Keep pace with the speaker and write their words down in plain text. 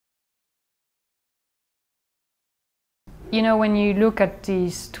You know, when you look at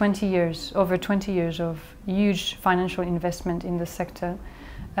these 20 years, over 20 years of huge financial investment in the sector,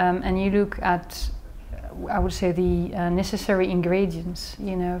 and you look at, I would say, the necessary ingredients,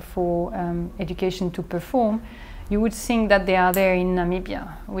 you know, for education to perform, you would think that they are there in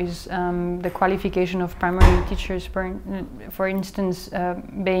Namibia, with the qualification of primary teachers, for instance,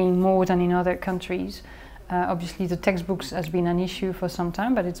 being more than in other countries. Obviously, the textbooks has been an issue for some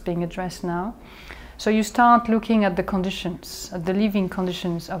time, but it's being addressed now. So you start looking at the conditions, at the living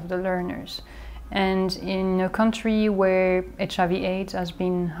conditions of the learners. And in a country where HIV/AIDS has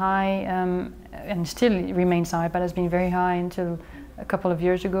been high, and still remains high, but has been very high until a couple of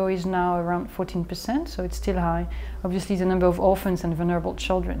years ago, is now around 14%, so it's still high. Obviously, the number of orphans and vulnerable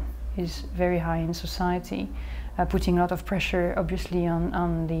children is very high in society, putting a lot of pressure, obviously,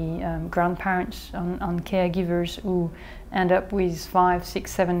 on the grandparents, on caregivers who end up with 5,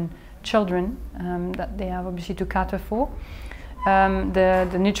 6, 7 children that they have obviously to cater for.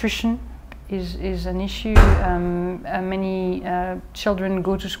 The nutrition is an issue. Many children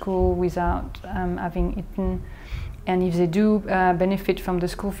go to school without having eaten, and if they do benefit from the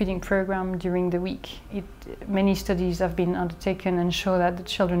school feeding program during the week, many studies have been undertaken and show that the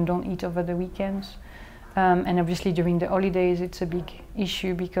children don't eat over the weekends. And obviously during the holidays it's a big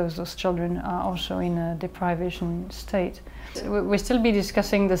issue because those children are also in a deprivation state. We'll still be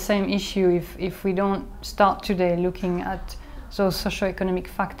discussing the same issue if we don't start today looking at those socio-economic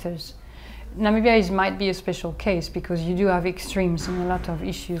factors. Namibia might be a special case because you do have extremes in a lot of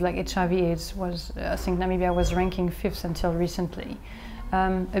issues, like HIV/AIDS was, I think Namibia was ranking 5th until recently.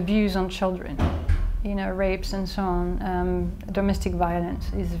 Abuse on children, you know, rapes and so on, domestic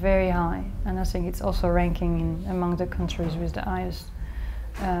violence is very high, and I think it's also ranking among the countries with the highest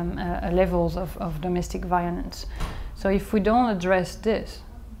levels of domestic violence. So if we don't address this,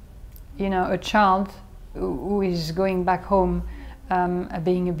 you know, a child who is going back home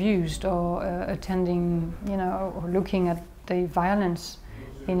being abused or attending, you know, or looking at the violence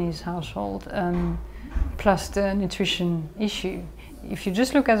in his household, plus the nutrition issue. If you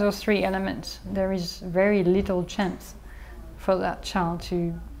just look at those 3 elements, there is very little chance for that child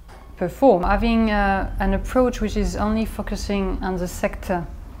to perform. Having an approach which is only focusing on the sector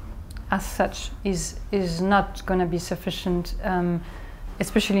as such is not going to be sufficient,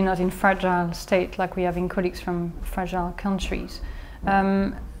 especially not in fragile state like we have in colleagues from fragile countries.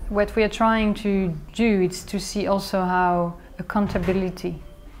 What we are trying to do is to see also how accountability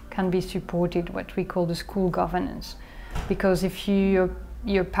can be supported, what we call the school governance. Because if your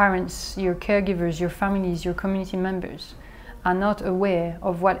parents, your caregivers, your families, your community members are not aware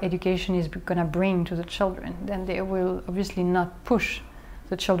of what education is going to bring to the children, then they will obviously not push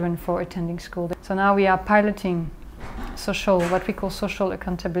the children for attending school. So now we are piloting what we call social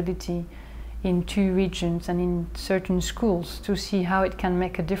accountability in 2 regions and in certain schools to see how it can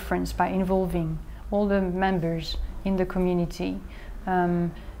make a difference by involving all the members in the community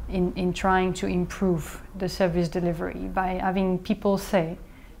in trying to improve the service delivery, by having people say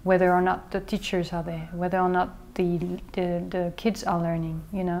whether or not the teachers are there, whether or not the kids are learning,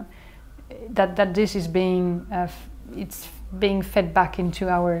 you know, that this is being it's being fed back into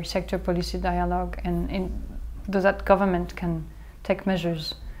our sector policy dialogue, and that government can take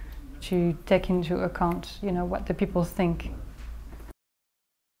measures to take into account, you know, what the people think